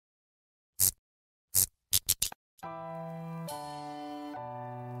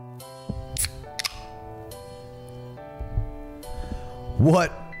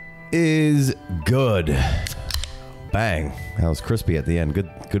What is good? Bang. That was crispy at the end.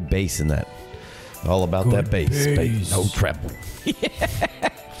 Good bass in that. All about good that bass. No treble.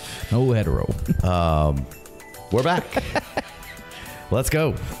 No hetero. We're back. Let's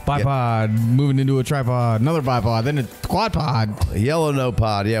go. Bipod, moving into a tripod, another bipod, then a quad pod. Yellow no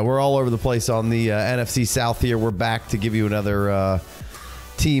pod. Yeah, we're all over the place on the NFC South here. We're back to give you another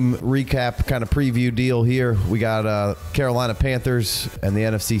team recap kind of preview deal here. We got Carolina Panthers and the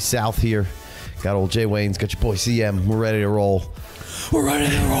NFC South here. Got old Jay Wayne's, got your boy CM. We're ready to roll. We're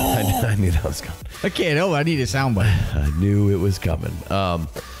ready to roll. I knew that was coming. I can't help it. I need a soundbite. I knew it was coming.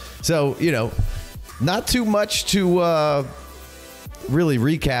 So, not too much to really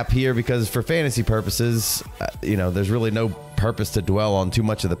recap here because for fantasy purposes, there's really no purpose to dwell on too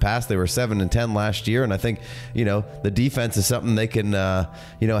much of the past. They were 7-10 last year, and I think the defense is something they can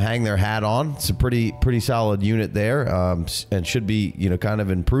hang their hat on. It's a pretty solid unit there, and should be kind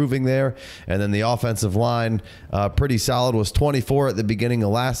of improving there. And then the offensive line, pretty solid. Was 24 at the beginning of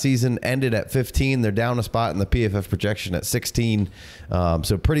last season, ended at 15. They're down a spot in the PFF projection at 16.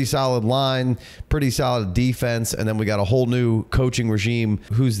 So pretty solid line, pretty solid defense, and then we got a whole new coaching regime.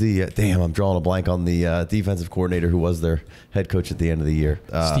 Who's the I'm drawing a blank on the defensive coordinator who was their head coach at the end of the year.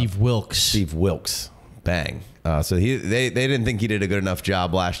 Steve Wilks. Steve Wilks. Bang. So they didn't think he did a good enough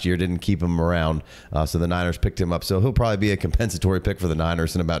job last year, didn't keep him around. So the Niners picked him up. So he'll probably be a compensatory pick for the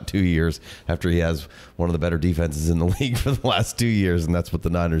Niners in about 2 years after he has one of the better defenses in the league for the last 2 years, and that's what the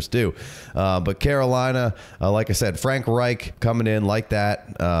Niners do. But Carolina, like I said, Frank Reich coming in like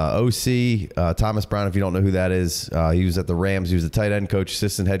that. OC, Thomas Brown, if you don't know who that is, he was at the Rams. He was the tight end coach,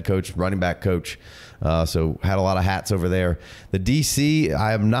 assistant head coach, running back coach. So had a lot of hats over there. The DC,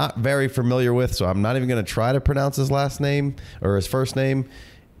 I am not very familiar with, so I'm not even going to try to pronounce his last name or his first name.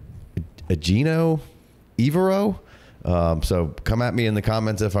 Egino Evero. So come at me in the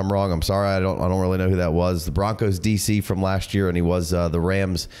comments if I'm wrong. I'm sorry. I don't really know who that was. The Broncos DC from last year, and he was the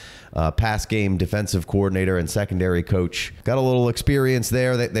Rams pass game defensive coordinator and secondary coach. Got a little experience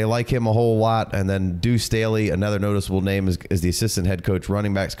there. They like him a whole lot. And then Deuce Staley, another noticeable name, is the assistant head coach,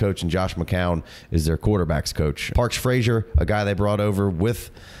 running backs coach, and Josh McCown is their quarterbacks coach. Parks Frazier, a guy they brought over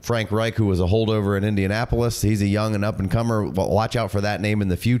with Frank Reich, who was a holdover in Indianapolis. He's a young and up-and-comer. Watch out for that name in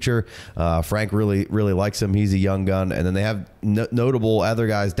the future. Frank really likes him. He's a young gun. And then they have notable other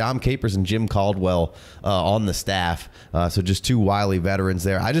guys, Dom Capers and Jim Caldwell, on the staff. So just two wily veterans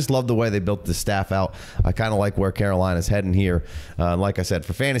there. I just love the way they built the staff out. I kind of like where Carolina's heading here. Like I said,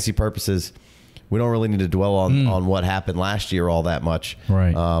 for fantasy purposes, we don't really need to dwell on what happened last year all that much.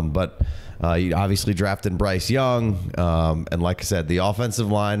 Right. But you obviously drafted Bryce Young. And like I said, the offensive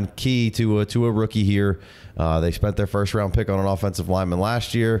line, key to a rookie here. They spent their first round pick on an offensive lineman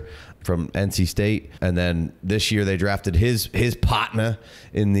last year from NC State, and then this year they drafted his partner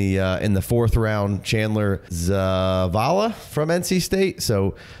in the fourth round, Chandler Zavala from NC State.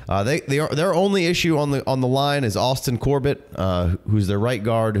 So their only issue on the line is Austin Corbett, who's their right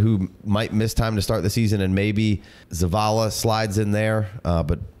guard, who might miss time to start the season, and maybe Zavala slides in there,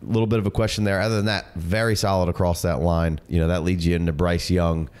 but a little bit of a question there. Other than that, very solid across that line. That leads you into Bryce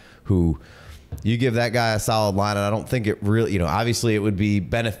Young, who you give that guy a solid line, and I don't think it really, obviously it would be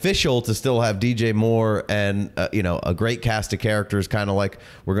beneficial to still have DJ Moore and, a great cast of characters, kind of like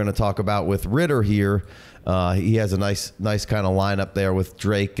we're going to talk about with Ritter here. He has a nice kind of lineup there with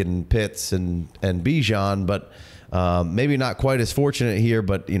Drake and Pitts and Bijan, but maybe not quite as fortunate here,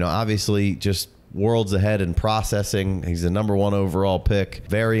 but, obviously just worlds ahead in processing. He's the number 1 overall pick.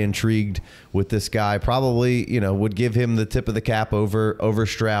 Very intrigued with this guy. Probably, would give him the tip of the cap over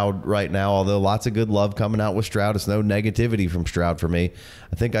Stroud right now, although lots of good love coming out with Stroud. It's no negativity from Stroud for me.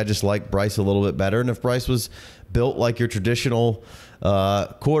 I think I just like Bryce a little bit better. And if Bryce was built like your traditional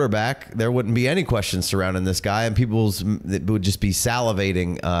quarterback, there wouldn't be any questions surrounding this guy, and people would just be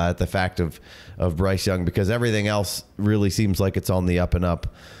salivating at the fact of Bryce Young, because everything else really seems like it's on the up and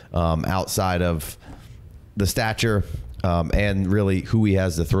up, outside of the stature and really who he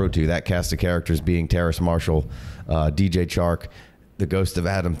has to throw to. That cast of characters being Terrace Marshall, DJ Chark, the ghost of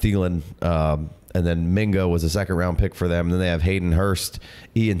Adam Thielen, and then Mingo was a second-round pick for them. And then they have Hayden Hurst,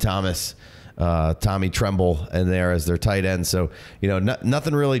 Ian Thomas, Tommy Tremble in there as their tight end. So,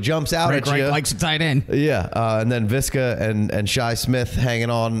 nothing really jumps out at you. Greg likes a tight end. Yeah. And then Visca and Shai Smith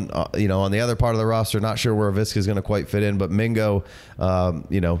hanging on, on the other part of the roster. Not sure where Visca is going to quite fit in, but Mingo,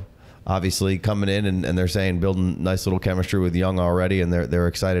 obviously coming in and they're saying building nice little chemistry with Young already, and they're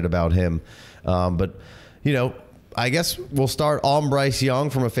excited about him. But, I guess we'll start on Bryce Young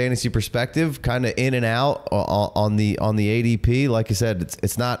from a fantasy perspective, kind of in and out on the ADP. Like I said,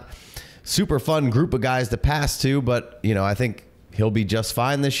 it's not super fun group of guys to pass to, but I think he'll be just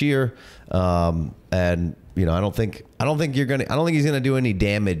fine this year. And I don't think he's gonna do any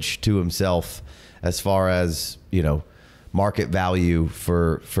damage to himself as far as market value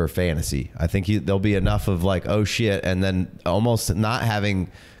for fantasy. I think there'll be enough of like, oh shit, and then almost not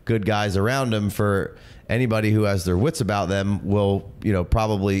having good guys around him for anybody who has their wits about them will,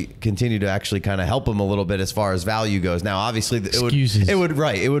 probably continue to actually kind of help him a little bit as far as value goes. Now, obviously,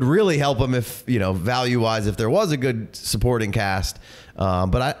 it would really help him if, value wise, if there was a good supporting cast.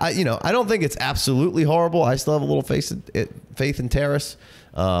 But I don't think it's absolutely horrible. I still have a little faith in Terrace.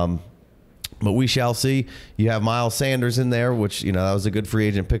 But we shall see. You have Miles Sanders in there, which, that was a good free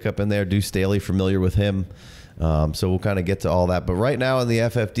agent pickup in there. Deuce Staley, familiar with him. So we'll kind of get to all that. But right now in the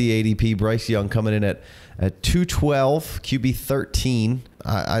FFD ADP, Bryce Young coming in at 212, QB 13.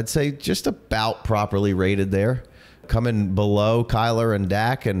 I'd say just about properly rated there. Coming below Kyler and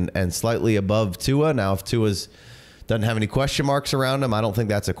Dak and slightly above Tua. Now, if Tua's doesn't have any question marks around him, I don't think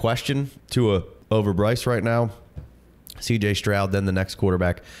that's a question. Tua over Bryce right now. CJ Stroud, then the next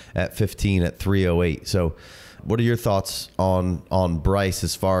quarterback at 15 at 308. So what are your thoughts on Bryce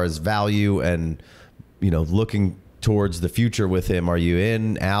as far as value and looking towards the future with him? Are you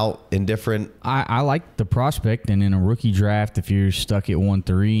in, out, indifferent? I like the prospect, and in a rookie draft, if you're stuck at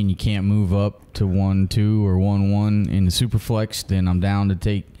 1-3 and you can't move up to 1-2 or 1-1 in the Superflex, then I'm down to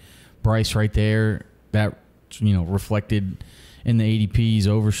take Bryce right there. That reflected in the ADPs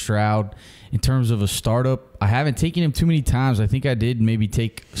over Stroud. In terms of a startup, I haven't taken him too many times. I think I did maybe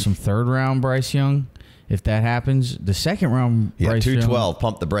take some third-round Bryce Young, if that happens. The second-round Bryce 212,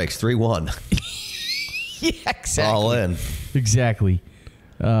 pump the brakes, 3-1. Yeah, exactly. All in. Exactly.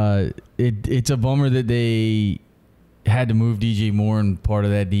 It's a bummer that they had to move DJ Moore in part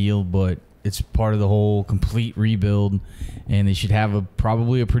of that deal, but it's part of the whole complete rebuild, and they should have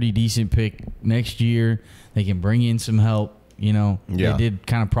probably a pretty decent pick next year. They can bring in some help. They did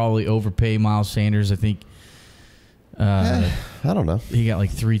kind of probably overpay Miles Sanders. I think. I don't know. He got like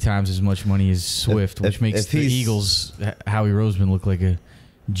 3 times as much money as Swift, which makes the Eagles, Howie Roseman, look like a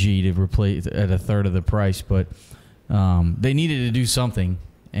G to replace at a third of the price. But they needed to do something,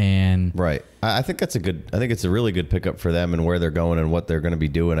 and right. I think that's I think it's a really good pickup for them and where they're going and what they're going to be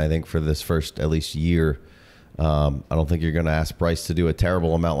doing. I think for this first at least year. I don't think you're going to ask Bryce to do a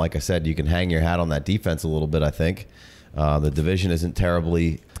terrible amount. Like I said, you can hang your hat on that defense a little bit, I think. The division isn't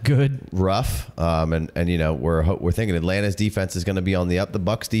terribly good, rough, and we're thinking Atlanta's defense is going to be on the up. The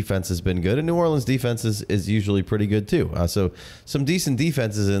Bucs defense has been good, and New Orleans defense is usually pretty good too. So some decent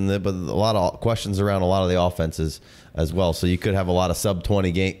defenses in there, but a lot of questions around a lot of the offenses as well. So you could have a lot of sub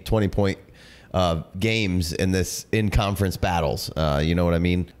 20 point games in conference battles. You know what I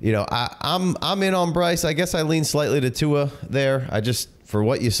mean? I'm in on Bryce. I guess I lean slightly to Tua there. For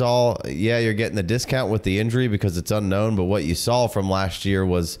what you saw, you're getting the discount with the injury because it's unknown. But what you saw from last year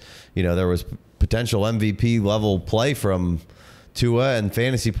was, there was potential MVP level play from Tua and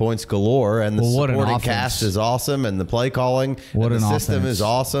fantasy points galore. And the supporting cast is awesome, and the play calling and the system is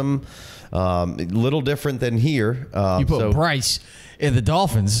awesome. Little different than here. You put Bryce in the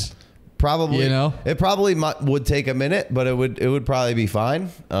Dolphins. Probably, it probably would take a minute, but it would probably be fine.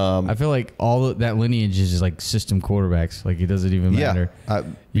 I feel like all of that lineage is just like system quarterbacks. Like it doesn't even matter.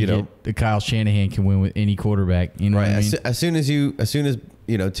 The Kyle Shanahan can win with any quarterback. You know what I mean? As soon as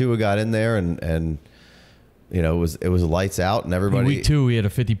Tua got in there and it was lights out and everybody. In week 2, we had a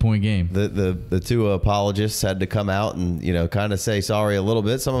 50-point game. The Tua apologists had to come out and kind of say sorry a little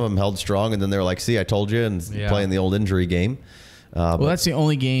bit. Some of them held strong, and then they were like, "See, I told you," and playing the old injury game. Well, that's the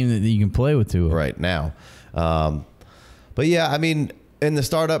only game that you can play with Tua right now. But yeah, I mean, in the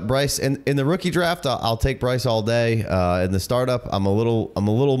startup, Bryce, in the rookie draft, I'll take Bryce all day. In the startup, I'm a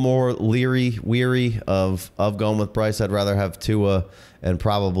little more weary of going with Bryce. I'd rather have Tua, and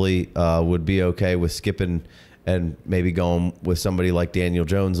probably would be okay with skipping and maybe going with somebody like Daniel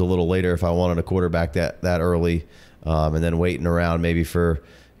Jones a little later if I wanted a quarterback that early, and then waiting around maybe for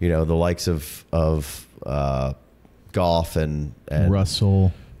the likes of Goff and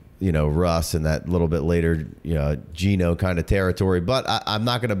Russell, Russ and that little bit later, Geno kind of territory. But I'm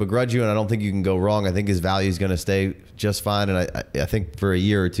not going to begrudge you, and I don't think you can go wrong. I think his value is going to stay just fine, and I think for a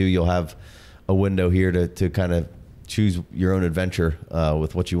year or two you'll have a window here to kind of choose your own adventure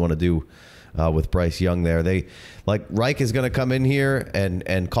with what you want to do with Bryce Young there. Reich is going to come in here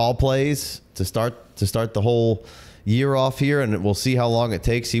and call plays to start the whole year off here, and we'll see how long it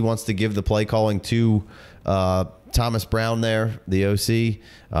takes. He wants to give the play calling to Thomas Brown there, the OC,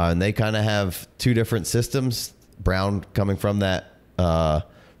 and they kind of have 2 different systems Brown coming from that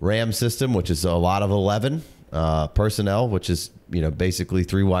Ram system, which is a lot of 11 personnel, which is, basically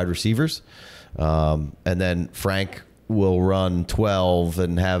 3 wide receivers. And then Frank will run 12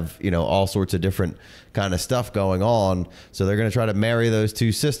 and have, all sorts of different kind of stuff going on. So they're going to try to marry those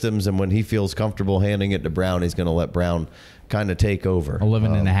two systems. And when he feels comfortable handing it to Brown, he's going to let Brown kind of take over.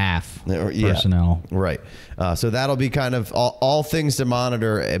 11 and a half personnel. Right. So that'll be kind of all things to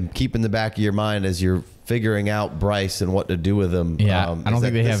monitor and keep in the back of your mind as you're figuring out Bryce and what to do with him. Yeah, I don't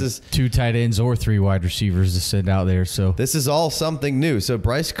think they have 2 tight ends or 3 wide receivers to send out there. So this is all something new. So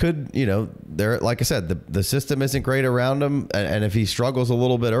Bryce could, there, like I said, the system isn't great around him, and if he struggles a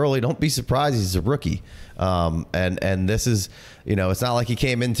little bit early, don't be surprised. He's a rookie, and this is, it's not like he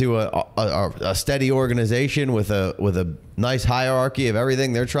came into a steady organization with a nice hierarchy of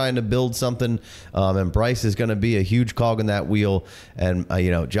everything. They're trying to build something, and Bryce is going to be a huge cog in that wheel. And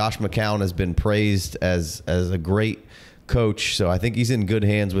Josh McCown has been praised as a great coach, so I think he's in good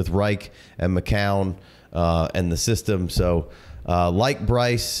hands with Reich and McCown and the system. So like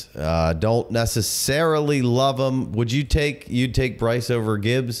Bryce, don't necessarily love him. You'd take Bryce over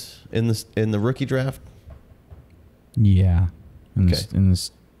Gibbs in the rookie draft? Yeah. In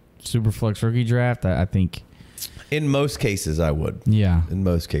this Superflex rookie draft, I think. In most cases, I would. Yeah. In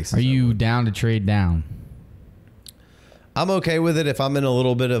most cases. Are you down to trade down? I'm okay with it if I'm in a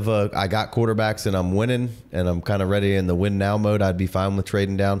little bit of I got quarterbacks and I'm winning and I'm kind of ready in the win now mode. I'd be fine with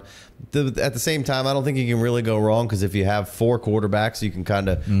trading down. At the same time, I don't think you can really go wrong, because if you have 4 quarterbacks, you can kind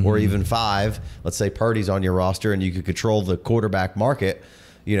of, or even 5, let's say Purdy's on your roster and you could control the quarterback market.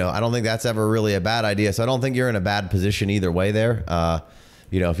 I don't think that's ever really a bad idea. So I don't think you're in a bad position either way there.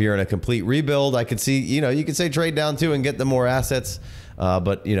 If you're in a complete rebuild, I could see, you could say trade down too and get the more assets.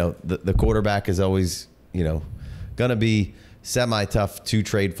 But the quarterback is always, going to be semi-tough to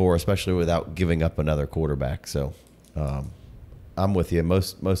trade for, especially without giving up another quarterback. So I'm with you.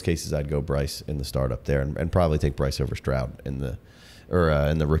 Most cases, I'd go Bryce in the startup there, and probably take Bryce over Stroud in the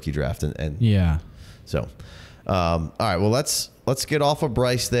rookie draft. And yeah. So, all right. Well, let's get off of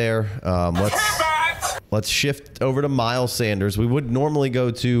Bryce there. Let's shift over to Miles Sanders. We would normally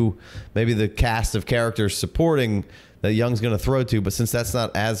go to maybe the cast of characters supporting that Young's going to throw to, but since that's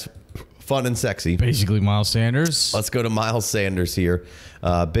not as fun and sexy, basically Miles Sanders, let's go to Miles Sanders here.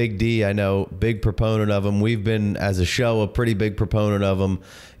 Big D, I know, big proponent of him. We've been, as a show, a pretty big proponent of him.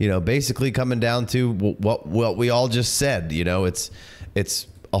 Basically coming down to what we all just said. It's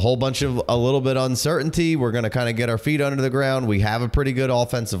a whole bunch of a little bit uncertainty. We're going to kind of get our feet under the ground. We have a pretty good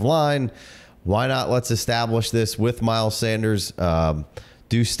offensive line. Why not? Let's establish this with Miles Sanders.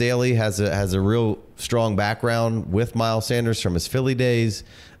 Deuce Staley has a real strong background with Miles Sanders from his Philly days.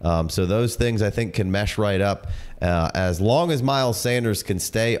 So those things I think can mesh right up. As long as Miles Sanders can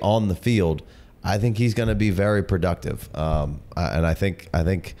stay on the field, I think he's going to be very productive. And I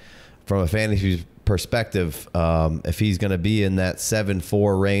think from a fantasy perspective, if he's going to be in that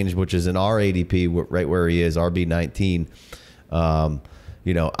 7.4 range, which is in our ADP, right where he is, RB19,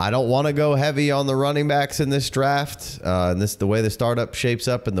 I don't want to go heavy on the running backs in this draft. And the way the startup shapes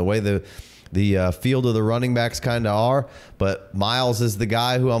up and the way the field of the running backs kind of are. But Miles is the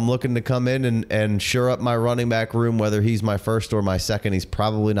guy who I'm looking to come in and shore up my running back room, whether he's my first or my second. He's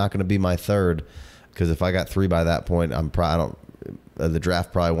probably not going to be my third, because if I got 3 by that point, the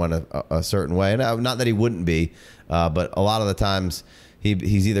draft probably went a certain way. And not that he wouldn't be, but a lot of the times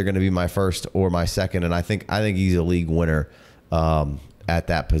he's either going to be my first or my second. And I think he's a league winner at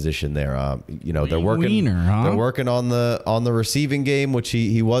that position there. They're working on the receiving game, which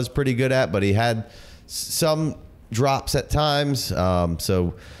he was pretty good at, but he had some drops at times.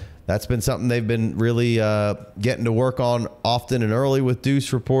 So that's been something they've been really getting to work on often and early with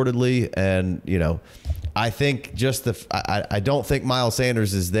Deuce reportedly. And, I think I don't think Miles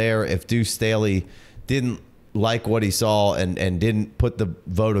Sanders is there if Deuce Staley didn't like what he saw and didn't put the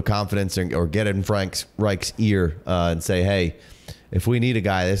vote of confidence or get in Frank Reich's ear and say, hey, if we need a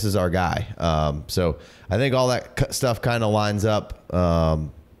guy, this is our guy. So I think all that stuff kind of lines up.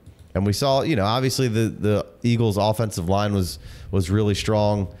 And we saw, obviously the Eagles' offensive line was really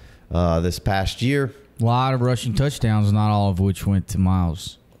strong this past year. A lot of rushing touchdowns, not all of which went to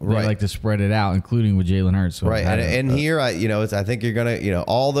Miles. They like to spread it out, including with Jalen Hurts. So right, and here, I think you're gonna,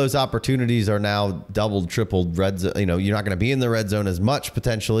 all those opportunities are now doubled, tripled red zone. You're not going to be in the red zone as much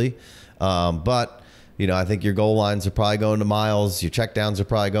potentially, but I think your goal lines are probably going to Miles. Your check downs are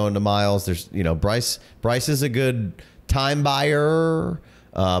probably going to Miles. There's, Bryce is a good time buyer,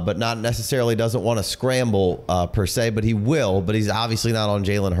 but not necessarily doesn't want to scramble per se, but he will. But he's obviously not on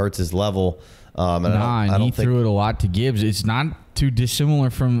Jalen Hurts' level. And I don't think threw it a lot to Gibbs. It's not too dissimilar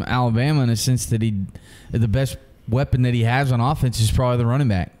from Alabama in the sense that the best weapon that he has on offense is probably the running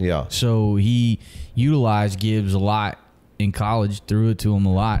back. Yeah. So he utilized Gibbs a lot in college, threw it to him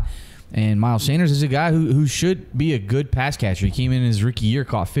a lot. And Miles Sanders is a guy who should be a good pass catcher. He came in his rookie year,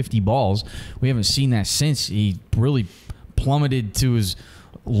 caught 50 balls. We haven't seen that since. He really plummeted to his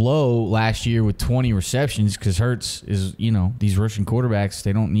low last year with 20 receptions because Hurts is, these Russian quarterbacks,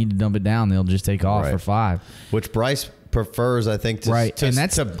 they don't need to dump it down. They'll just take off for 5. Which Bryce prefers, I think,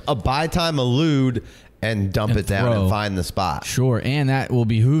 to a buy time elude and dump it down and find the spot. Sure, and that will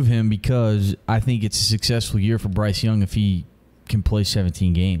behoove him because I think it's a successful year for Bryce Young if he can play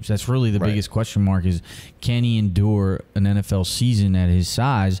 17 games. That's really the biggest question mark is, can he endure an NFL season at his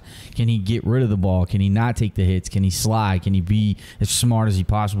size? Can he get rid of the ball? Can he not take the hits? Can he slide? Can he be as smart as he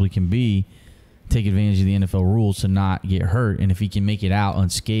possibly can be, take advantage of the NFL rules to not get hurt? And if he can make it out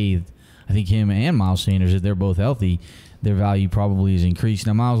unscathed, I think him and Miles Sanders, if they're both healthy, their value probably is increased.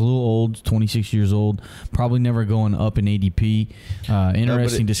 Now, Miles is a little old, 26 years old, probably never going up in ADP.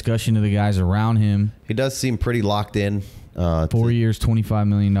 Interesting discussion of the guys around him. He does seem pretty locked in. 4 years, $25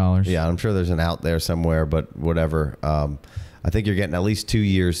 million. Yeah, I'm sure there's an out there somewhere, but whatever. I think you're getting at least 2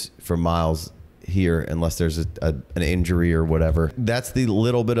 years from Miles here, unless there's an injury or whatever. That's the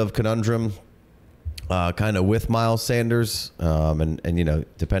little bit of conundrum kind of with Miles Sanders. And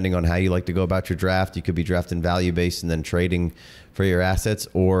depending on how you like to go about your draft, you could be drafting value-based and then trading for your assets,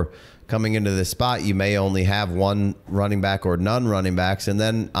 or coming into this spot, you may only have one running back or none running backs, and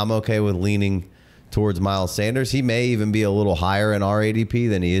then I'm okay with leaning towards Miles Sanders. He may even be a little higher in our ADP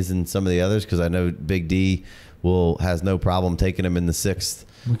than he is in some of the others, because I know Big D has no problem taking him in the 6th.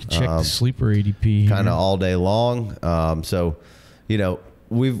 We can check the sleeper ADP kind of all day long. So,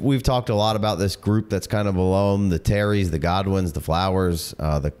 we've talked a lot about this group that's kind of below him: the Terrys, the Godwins, the Flowers,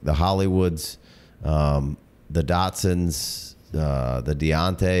 the Hollywoods, the Dotsons, the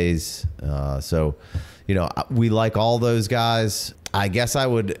Deontays. So, we like all those guys. I guess I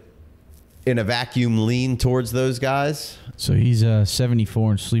would, in a vacuum, lean towards those guys. So he's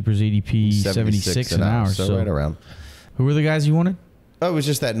 74 in sleepers ADP, 76 an hour. So right around. Who were the guys you wanted? Oh, it was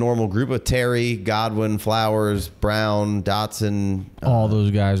just that normal group of Terry, Godwin, Flowers, Brown, Dotson. All those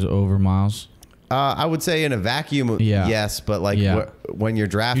guys over Miles? I would say in a vacuum, yes. But when you're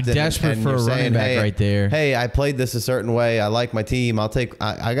drafting, you're desperate for a running back right there. Hey, I played this a certain way. I like my team. I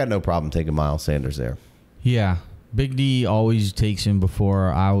got no problem taking Miles Sanders there. Yeah. Big D always takes him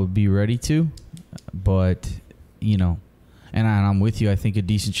before I would be ready to, but and I'm with you. I think a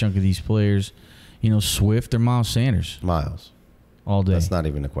decent chunk of these players, Swift or Miles Sanders. Miles, all day. That's not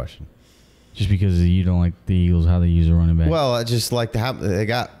even a question. Just because you don't like the Eagles, how they use a running back. Well, I just like they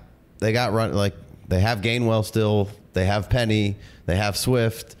got run, like they have Gainwell still, they have Penny, they have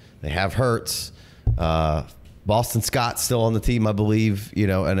Swift, they have Hurts. Boston Scott's still on the team, I believe,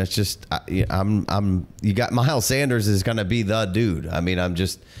 and it's just, you got Miles Sanders is going to be the dude. I mean,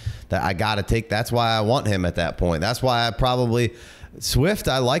 I got to take, that's why I want him at that point. That's why I probably, Swift,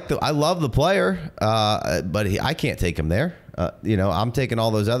 I love the player, but I can't take him there. I'm taking all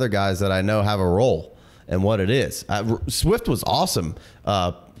those other guys that I know have a role and what it is. Swift was awesome,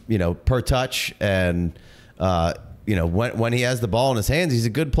 per touch and, when he has the ball in his hands, he's a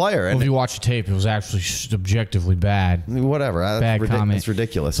good player. And if you watch the tape, it was actually objectively bad. Whatever. Bad comment. It's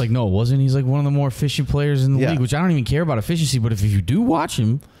ridiculous. It's like, no, it wasn't. He's like one of the more efficient players in the league, which I don't even care about efficiency. But if you do watch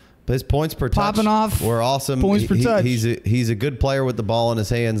him, but his points per touch popping off were awesome. Points per touch. He's a good player with the ball in his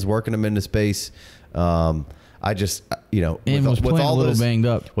hands, working him into space. I just, and was playing a little banged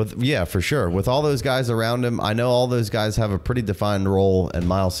up. For sure. With all those guys around him, I know all those guys have a pretty defined role, and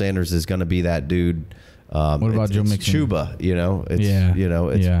Miles Sanders is going to be that dude. What about Joe Mixon? Chuba,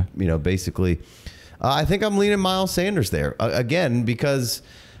 basically. I think I'm leaning Miles Sanders there again because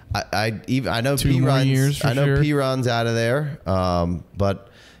I know P-Ron's out of there, but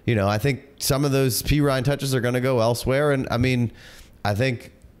I think some of those P-Ron touches are going to go elsewhere, and I mean, I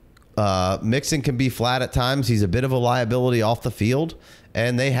think Mixon can be flat at times. He's a bit of a liability off the field,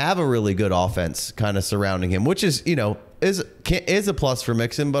 and they have a really good offense kind of surrounding him, which is is a plus for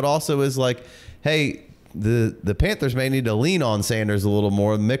Mixon, but also is like, hey, the Panthers may need to lean on Sanders a little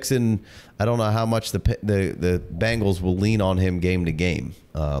more. Mixon, I don't know how much the Bengals will lean on him game to game.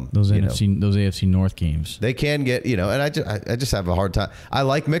 Those AFC North games, they can get, and I just have a hard time. I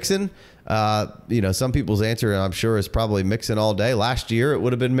like Mixon. Some people's answer, I'm sure, is probably Mixon all day. Last year, it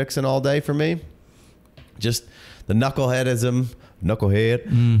would have been Mixon all day for me. Just the knucklehead,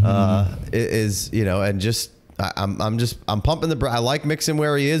 is, and just. I'm pumping I like Mixon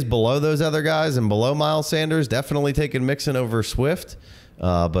where he is below those other guys and below Miles Sanders. Definitely taking Mixon over Swift,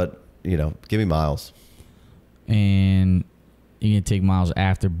 but give me Miles. And you're gonna take Miles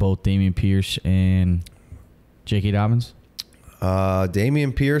after both Dameon Pierce and J.K. Dobbins?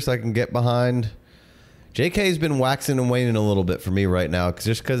 Damian Pierce, I can get behind. J.K.'s been waxing and waning a little bit for me right now,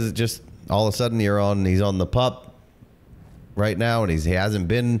 because it just all of a sudden he's on the pup right now, and he hasn't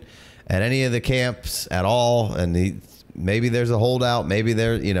been at any of the camps at all, and maybe there's a holdout, maybe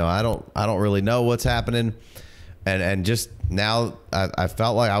there, I don't really know what's happening, and just now I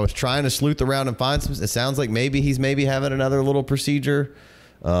felt like I was trying to sleuth around and find some. It sounds like he's having another little procedure,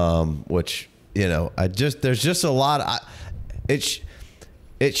 which there's just a lot.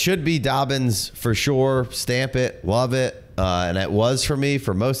 It should be Dobbins for sure. Stamp it, love it. And it was for me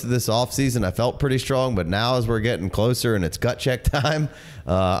for most of this offseason. I felt pretty strong, but now as we're getting closer and it's gut check time,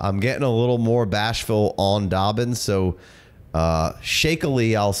 I'm getting a little more bashful on Dobbins. So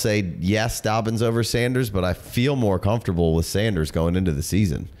shakily, I'll say yes, Dobbins over Sanders, but I feel more comfortable with Sanders going into the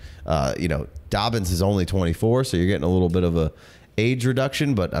season. Dobbins is only 24, so you're getting a little bit of a age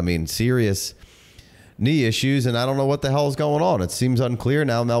reduction, but I mean, serious knee issues, and I don't know what the hell is going on. It seems unclear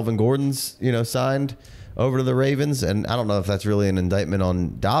now. Melvin Gordon's, signed over to the Ravens, and I don't know if that's really an indictment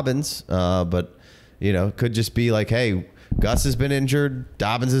on Dobbins, but could just be like, hey, Gus has been injured,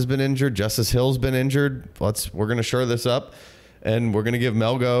 Dobbins has been injured, Justice Hill's been injured. We're going to shore this up, and we're going to give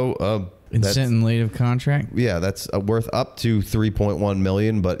Melgo incentive contract. Yeah, that's worth up to $3.1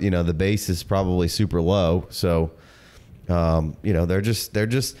 million, but the base is probably super low, so. They're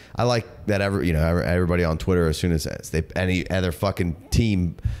just. I like that everybody on Twitter, as soon as any other fucking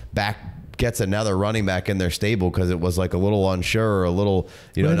team gets another running back in their stable because it was like a little unsure or a little,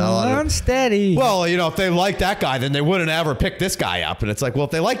 not unsteady. Well, if they like that guy, then they wouldn't ever pick this guy up. And it's like, well, if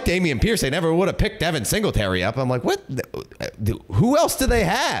they like Damian Pierce, they never would have picked Devin Singletary up. I'm like, what? Who else do they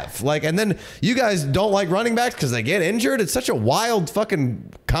have? Like, and then you guys don't like running backs because they get injured. It's such a wild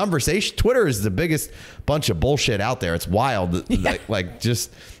fucking conversation. Twitter is the biggest bunch of bullshit out there. It's wild. Yeah. Like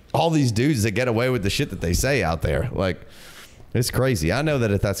just all these dudes that get away with the shit that they say out there. Like, it's crazy. I know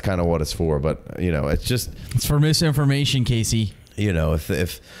that that's kind of what it's for, but it's for misinformation, Casey.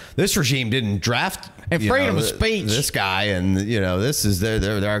 If this regime didn't draft and freedom of speech, this guy, and this is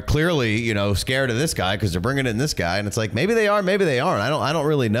they're clearly scared of this guy because they're bringing in this guy, and it's like maybe they are, maybe they aren't. I don't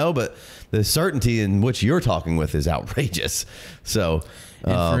really know, but the certainty in which you're talking with is outrageous. So.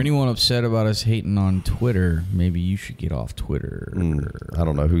 And for anyone upset about us hating on Twitter, maybe you should get off Twitter. I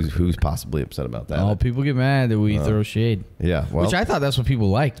don't know who's possibly upset about that. Oh, people get mad that we throw shade. Yeah, well, which I thought that's what people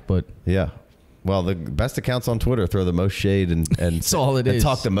liked, but yeah. Well, the best accounts on Twitter throw the most shade and that's all it is.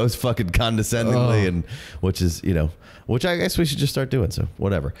 Talk the most fucking condescendingly, and which is which I guess we should just start doing. So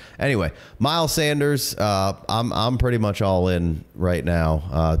whatever. Anyway, Miles Sanders, I'm pretty much all in right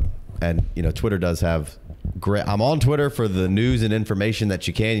now, and Twitter does have. Great. I'm on Twitter for the news and information that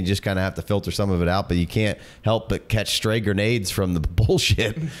you can. You just kind of have to filter some of it out, but you can't help but catch stray grenades from the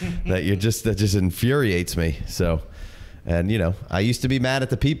bullshit that just infuriates me. So, and I used to be mad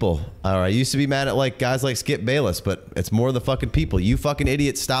at the people, or I used to be mad at like guys like Skip Bayless, but it's more the fucking people. You fucking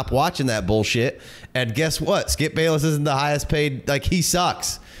idiots, stop watching that bullshit. And guess what? Skip Bayless isn't the highest paid. Like, he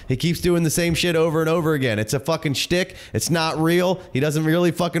sucks. He keeps doing the same shit over and over again. It's a fucking shtick. It's not real. He doesn't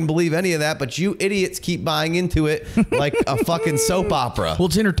really fucking believe any of that, but you idiots keep buying into it like a fucking soap opera. Well,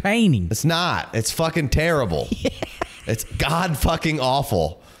 it's entertaining. It's not. It's fucking terrible. Yeah. It's god fucking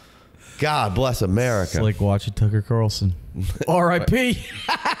awful. God bless America. It's like watching Tucker Carlson. R.I.P.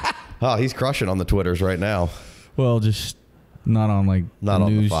 Oh, he's crushing on the Twitters right now. Well, just not on like not the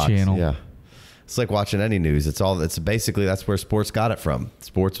on news the Fox channel. Yeah. It's like watching any news. It's basically that's where sports got it from.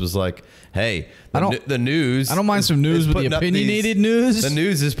 Sports was like, hey, the news. I don't mind some news with the opinionated news. The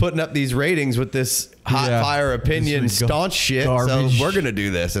news is putting up these ratings with this hot fire opinion staunch shit. Garbage. So we're gonna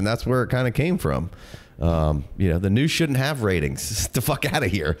do this, and that's where it kind of came from. The news shouldn't have ratings. Get the fuck out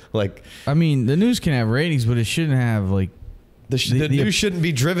of here. Like, I mean, the news can have ratings, but it shouldn't have like. The news shouldn't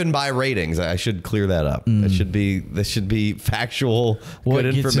be driven by ratings. I should clear that up. This should be factual, good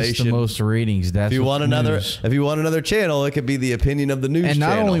information. What gets us the most ratings? That's if you want another channel, it could be the opinion of the news. And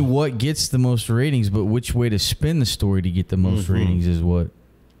not channel. only what gets the most ratings, but which way to spin the story to get the most ratings is what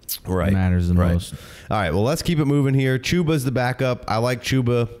matters the most. All right, well, let's keep it moving here. Chuba's the backup. I like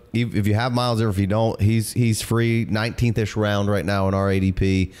Chuba. If you have Miles or if you don't, he's free. 19th-ish round right now in our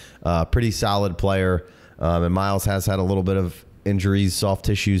ADP. Pretty solid player. And Miles has had a little bit of injuries, soft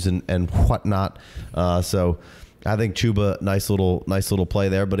tissues, and whatnot. So I think Chuba, nice little play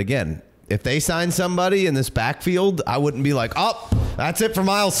there. But again, if they sign somebody in this backfield, I wouldn't be like, oh, that's it for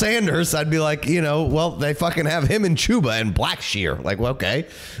Miles Sanders. I'd be like, well, they fucking have him and Chuba and Blackshear. Like, well, okay,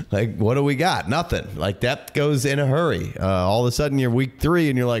 like what do we got? Nothing. Like depth goes in a hurry. All of a sudden you're week 3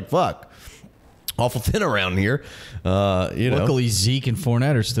 and you're like, fuck. Awful thin around here. Luckily, Zeke and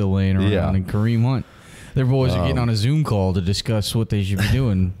Fournette are still laying around, and Kareem Hunt. Their boys are getting on a Zoom call to discuss what they should be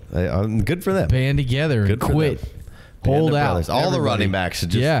doing. Good for them. Band together and quit. Hold out. Brothers. All the running backs should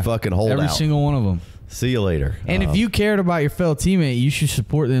just fucking hold out. Every single one of them. See you later. And if you cared about your fellow teammate, you should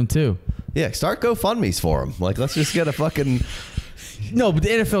support them too. Yeah, start GoFundMe's for them. Like, let's just get a fucking... No, but the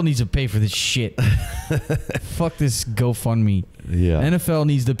NFL needs to pay for this shit. Fuck this GoFundMe. Yeah. NFL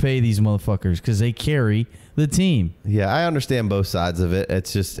needs to pay these motherfuckers because they carry the team. Yeah, I understand both sides of it.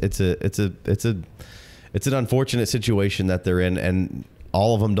 It's just it's an unfortunate situation that they're in, and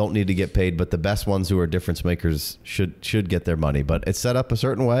all of them don't need to get paid, but the best ones who are difference makers should get their money. But it's set up a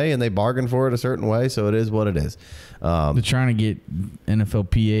certain way, and they bargain for it a certain way, so it is what it is. They're trying to get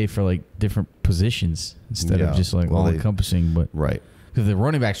NFLPA for like different positions instead of just like all encompassing. But right. Because the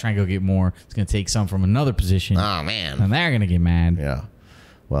running back's trying to go get more, it's going to take some from another position. Oh, man. And they're going to get mad. Yeah.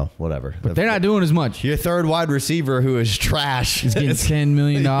 Well, whatever. But they're not doing as much. Your third wide receiver who is trash. He's getting $10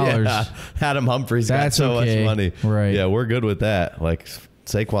 million. Yeah. Adam Humphries got so much money. Right. Yeah, we're good with that. Like,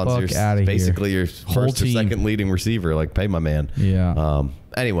 Saquon's basically your first or second leading receiver. Like, pay my man. Yeah.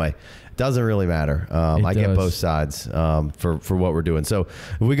 Anyway. Doesn't really matter. I get both sides for what we're doing. So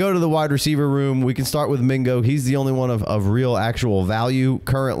if we go to the wide receiver room, we can start with Mingo. He's the only one of real actual value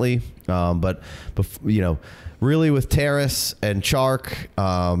currently. But you know, really with Terrace and Chark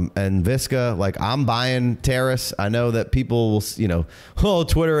and Visca, like I'm buying Terrace. I know that people will, you know,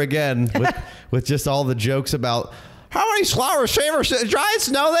 Twitter again with just all the jokes about how many slot receivers. The Giants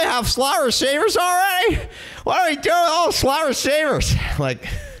know they have slot receivers already. What are we doing with all slot receivers? Like.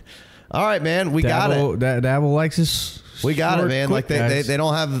 All right, man, we got it. Dabble likes us. We got it, man. Like they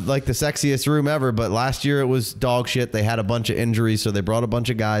don't have like the sexiest room ever, but last year it was dog shit. They had a bunch of injuries, so they brought a bunch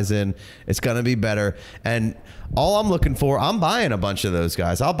of guys in. It's gonna be better. And all I'm looking for, I'm buying a bunch of those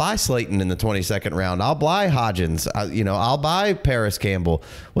guys. I'll buy Slayton in the 22nd round. I'll buy Hodgins. I'll buy Paris Campbell.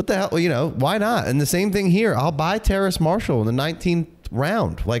 What the hell? You know, why not? And the same thing here. I'll buy Terrace Marshall in the 19th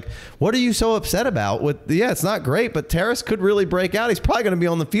round. Like, what are you so upset about? It's not great, but Terrace could really break out. He's probably going to be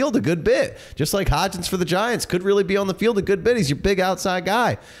on the field a good bit, just like Hodgins for the Giants could really be on the field a good bit. He's your big outside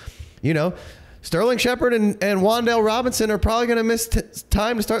guy. You know, Sterling Shepard and Wan'Dale Robinson are probably going to miss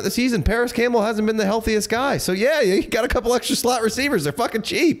time to start the season. Paris Campbell hasn't been the healthiest guy. So, yeah, you got a couple extra slot receivers. They're fucking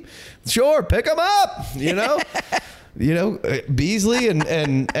cheap. Sure, pick them up, you know. Beasley and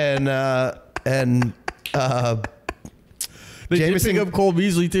Jamison up Cole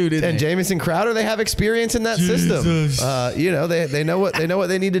Beasley too, didn't and they? Jamison Crowder, they have experience in that system. They know what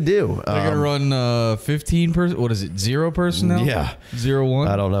they need to do. They're gonna run 15 person. What is it? 0 personnel? Yeah, 0-1.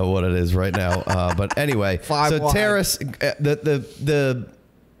 I don't know what it is right now. But anyway, so Terrace, the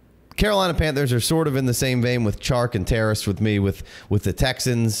Carolina Panthers are sort of in the same vein with Chark and Terrace with me with the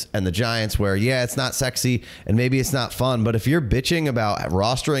Texans and the Giants, where it's not sexy and maybe it's not fun, but if you're bitching about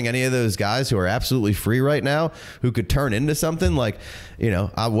rostering any of those guys who are absolutely free right now, who could turn into something like,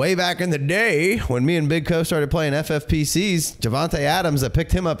 way back in the day when me and Big Co started playing FFPCs, Javonte Adams, I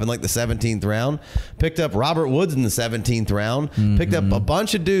picked him up in like the 17th round, picked up Robert Woods in the 17th round, picked up a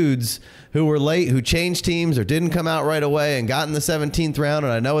bunch of dudes who were late, who changed teams or didn't come out right away and got in the 17th round.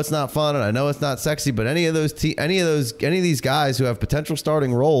 And I know it's not fun and I know it's not sexy, but any of these guys who have potential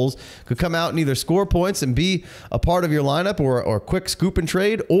starting roles could come out and either score points and be a part of your lineup or quick scoop and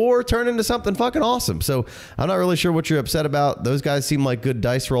trade or turn into something fucking awesome. So I'm not really sure what you're upset about. Those guys seem like good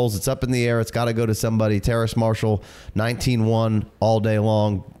dice rolls. It's up in the air. It's got to go to somebody. Terrace Marshall, 19-1 all day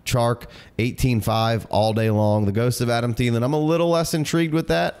long. Chark, 18-5 all day long. The ghost of Adam Thielen. I'm a little less intrigued with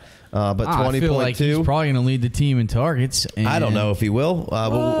that. But 20.2. I feel like he's probably going to lead the team in targets. I don't know if he will.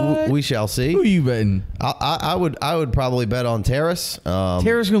 But we shall see. Who are you betting? I would probably bet on Terrace.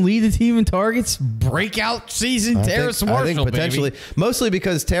 Terrace going to lead the team in targets? Breakout season, Terrace Marshall, I think potentially. Baby. Mostly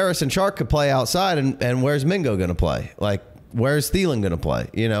because Terrace and Chark could play outside, and where's Mingo going to play? Like, where's Thielen going to play?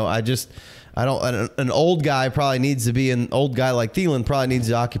 An old guy probably needs to be an old guy like Thielen probably needs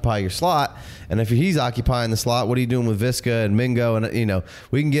to occupy your slot. And if he's occupying the slot, what are you doing with Visca and Mingo? And,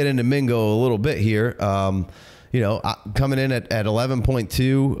 we can get into Mingo a little bit here. Coming in at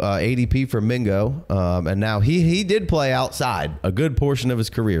 11.2 ADP for Mingo. And now he did play outside a good portion of his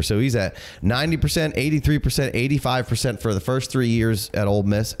career. So he's at 90%, 83%, 85% for the first 3 years at Ole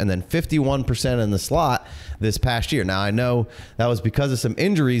Miss, and then 51% in the slot this past year. Now, I know that was because of some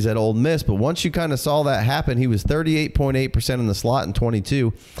injuries at Ole Miss, but once you kind of saw that happen, he was 38.8% in the slot in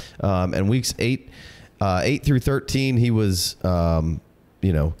 22. And weeks 8 through 13, he was, in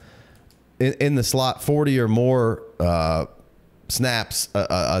the slot 40 or more snaps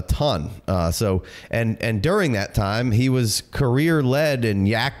a ton. And during that time, he was career led in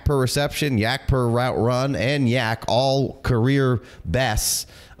yak per reception, yak per route run, and yak all career bests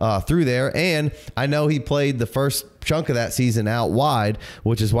through there. And I know he played the first chunk of that season out wide,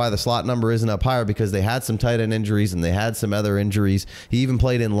 which is why the slot number isn't up higher, because they had some tight end injuries and they had some other injuries. He even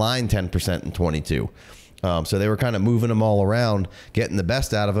played in line 10% in 22. So they were kind of moving him all around, getting the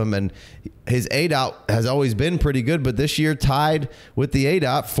best out of him. And his ADOT has always been pretty good, but this year tied with the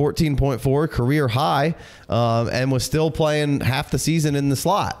ADOT, 14.4, career high, and was still playing half the season in the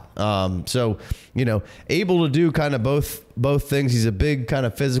slot. So, you know, able to do kind of both things. He's a big kind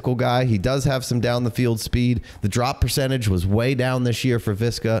of physical guy. He does have some down the field speed. The drop percentage was way down this year for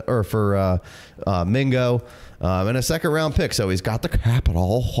Mingo, and a second round pick. So he's got the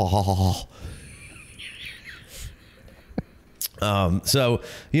capital. So,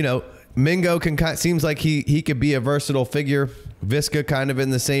 you know, Mingo seems like he could be a versatile figure. Visca kind of in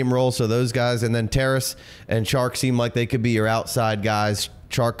the same role. So those guys, and then Terrace and Chark seem like they could be your outside guys.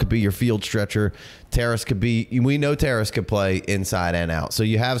 Chark could be your field stretcher. Terrace could be, we know Terrace could play inside and out. So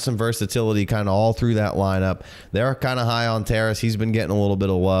you have some versatility kind of all through that lineup. They're kind of high on Terrace. He's been getting a little bit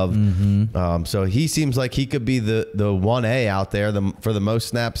of love. So he seems like he could be the 1A out there for the most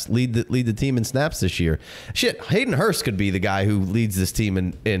snaps, lead the team in snaps this year. Shit, Hayden Hurst could be the guy who leads this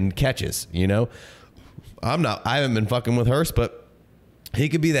team in catches, you know? I haven't been fucking with Hurst, but he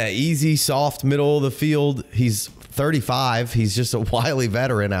could be that easy, soft, middle of the field. He's 35. He's just a wily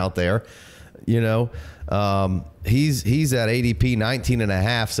veteran out there, you know. He's at ADP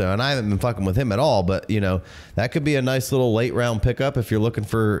 19.5. So, and I haven't been fucking with him at all, but you know, that could be a nice little late round pickup if you're looking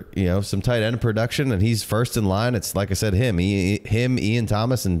for, you know, some tight end production. And he's first in line. It's like I said, him, Ian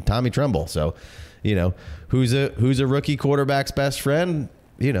Thomas, and Tommy Tremble. So, you know, who's a rookie quarterback's best friend?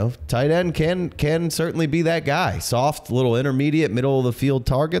 You know, tight end can certainly be that guy. Soft, little intermediate, middle of the field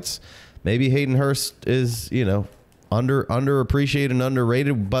targets. Maybe Hayden Hurst is, you know, underappreciated and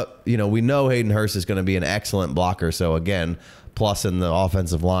underrated, but you know, we know Hayden Hurst is going to be an excellent blocker. So again, plus in the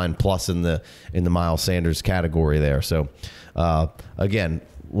offensive line, plus in the Miles Sanders category there. So again,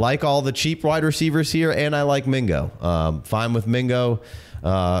 like all the cheap wide receivers here, and I like Mingo. Fine with Mingo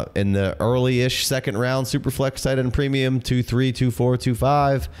in the early-ish second round, Superflex tight end premium, 2.3,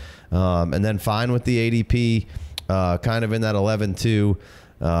 2.4, 2.5, and then fine with the ADP, kind of in that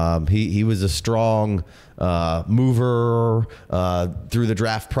 11.2. He was a strong mover through the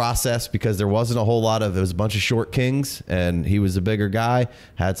draft process because there wasn't a whole lot of, there was a bunch of short kings, and he was a bigger guy,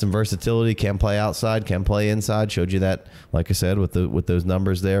 had some versatility, can play outside, can play inside. Showed you that, like I said, with those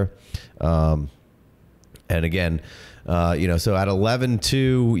numbers there. And again, you know, so at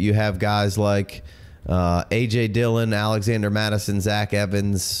 11.2, you have guys like A.J. Dillon, Alexander Madison, Zach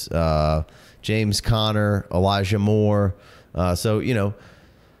Evans, James Conner, Elijah Moore. So, you know,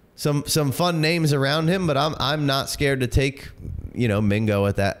 some fun names around him, but I'm not scared to take, you know, Mingo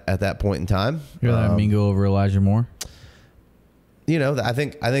at that point in time. You're like Mingo over Elijah Moore. You know, I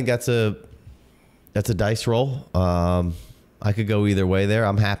think that's a dice roll. I could go either way there.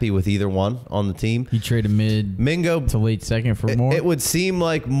 I'm happy with either one on the team. You trade a Mingo to late second for Moore? It would seem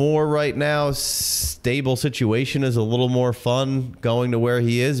like Moore right now, stable situation is a little more fun going to where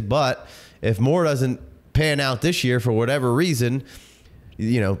he is. But if Moore doesn't pan out this year for whatever reason,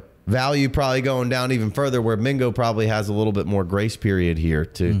 you know, value probably going down even further, where Mingo probably has a little bit more grace period here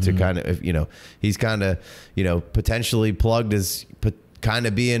to kind of, you know, he's kind of, you know, potentially plugged as kind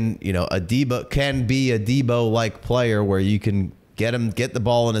of being, you know, a Debo-like player where you can get the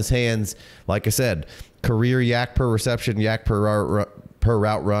ball in his hands. Like I said, career yak per reception, yak per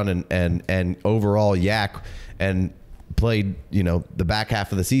route run, and overall yak, and played, you know, the back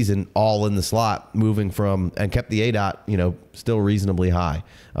half of the season all in the slot, moving from, and kept the ADOT, you know, still reasonably high,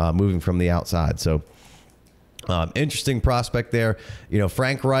 moving from the outside. So interesting prospect there. You know,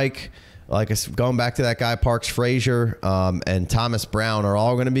 Frank Reich, like going back to that guy, Parks Frazier, and Thomas Brown are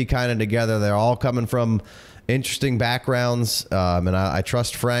all going to be kind of together. They're all coming from interesting backgrounds, and I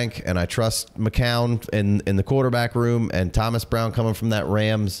trust Frank, and I trust McCown in the quarterback room, and Thomas Brown coming from that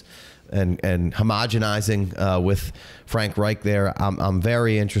Rams, and homogenizing with Frank Reich there. I'm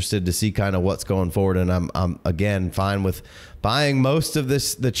very interested to see kind of what's going forward, and I'm again fine with buying most of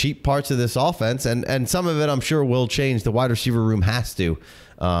the cheap parts of this offense, and some of it I'm sure will change. The wide receiver room has to.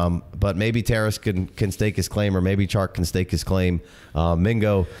 But maybe Terrace can stake his claim, or maybe Chark can stake his claim.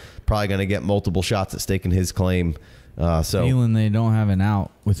 Mingo probably going to get multiple shots at staking his claim. Feeling they don't have an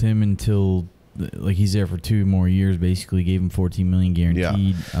out with him until, like, he's there for 2 more years. Basically, gave him $14 million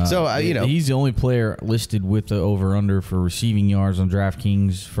guaranteed. Yeah. So you know, he's the only player listed with the over under for receiving yards on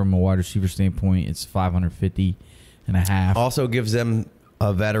DraftKings from a wide receiver standpoint. It's 550.5. Also gives them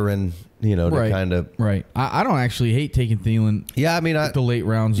a veteran, you know, to kind of I don't actually hate taking Thielen. Yeah, I mean, the late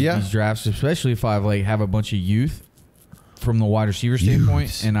rounds of these drafts, especially if I have a bunch of youth. from the wide receiver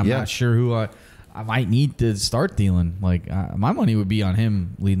standpoint, and I'm Yeah. not sure who I might need to start Thielen. Like my money would be on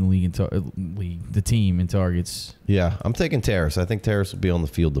him leading the team in targets. Yeah, I'm taking Terrace. I think Terrace will be on the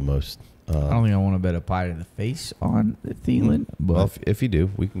field the most. I don't think I want to bet a pie to the face on Thielen, but Well, if you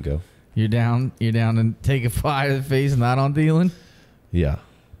do, we can go. You're down to take a pie to the face, not on Thielen. Yeah.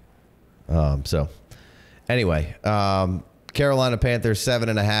 So, anyway, Carolina Panthers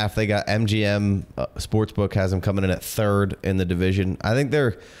 7.5. They got MGM Sportsbook has them coming in at third in the division. I think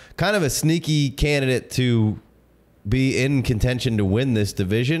they're kind of a sneaky candidate to be in contention to win this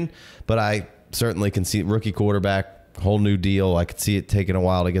division, but I certainly can see rookie quarterback, whole new deal. I could see it taking a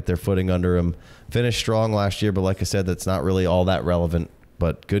while to get their footing under him. Finished strong last year, but like I said, that's not really all that relevant.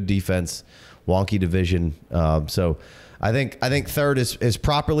 But good defense, wonky division. So I think third is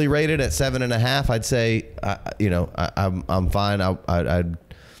properly rated at 7.5. I'd say, I'm fine.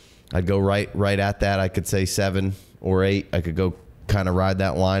 I'd go right at that. I could say 7 or 8. I could go kind of ride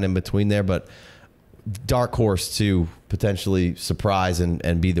that line in between there. But dark horse to potentially surprise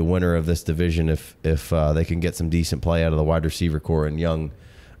and be the winner of this division if they can get some decent play out of the wide receiver core, and Young,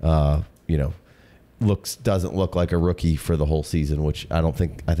 doesn't look like a rookie for the whole season, which I don't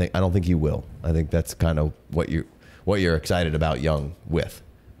think he will. I think that's kind of what you're excited about Young with.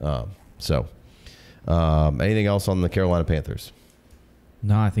 Anything else on the Carolina Panthers?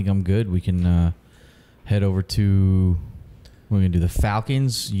 No, I think I'm good. We can head over to. We're gonna do the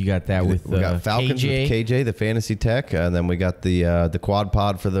Falcons. You got that with we got Falcons KJ. with KJ, the fantasy tech, and then we got the quad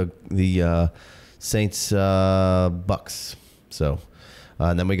pod for the Saints Bucks. So.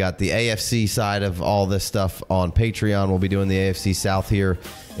 And then we got the AFC side of all this stuff on Patreon. We'll be doing the AFC South here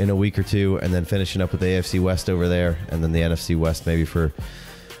in a week or two, and then finishing up with the AFC West over there, and then the NFC West maybe for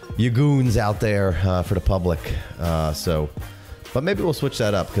you goons out there for the public. But maybe we'll switch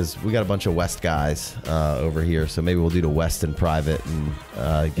that up because we got a bunch of West guys over here. So maybe we'll do the West in private and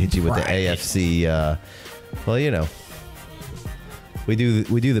hit you with the AFC. We do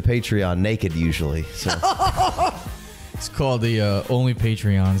the Patreon naked usually. So. It's called the Only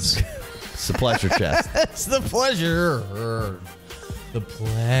Patreons. It's the pleasure chest. It's the pleasure. The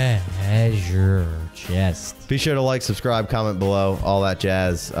pleasure chest. Be sure to like, subscribe, comment below, all that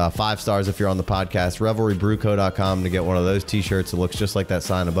jazz. 5 stars if you're on the podcast. RevelryBrewCo.com to get one of those T-shirts. It looks just like that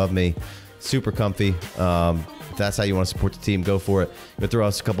sign above me. Super comfy. If that's how you want to support the team, go for it. You throw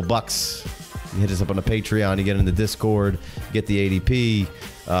us a couple bucks. You hit us up on the Patreon. You get in the Discord. You get the ADP.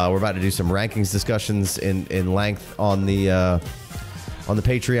 We're about to do some rankings discussions in length on the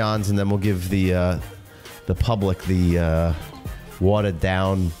Patreons, and then we'll give the public the watered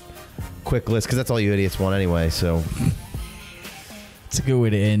down quick list because that's all you idiots want anyway. So it's a good way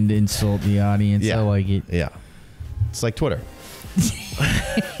to insult the audience. Yeah. I like it. Yeah, it's like Twitter.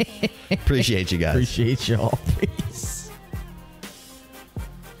 Appreciate you guys. Appreciate y'all.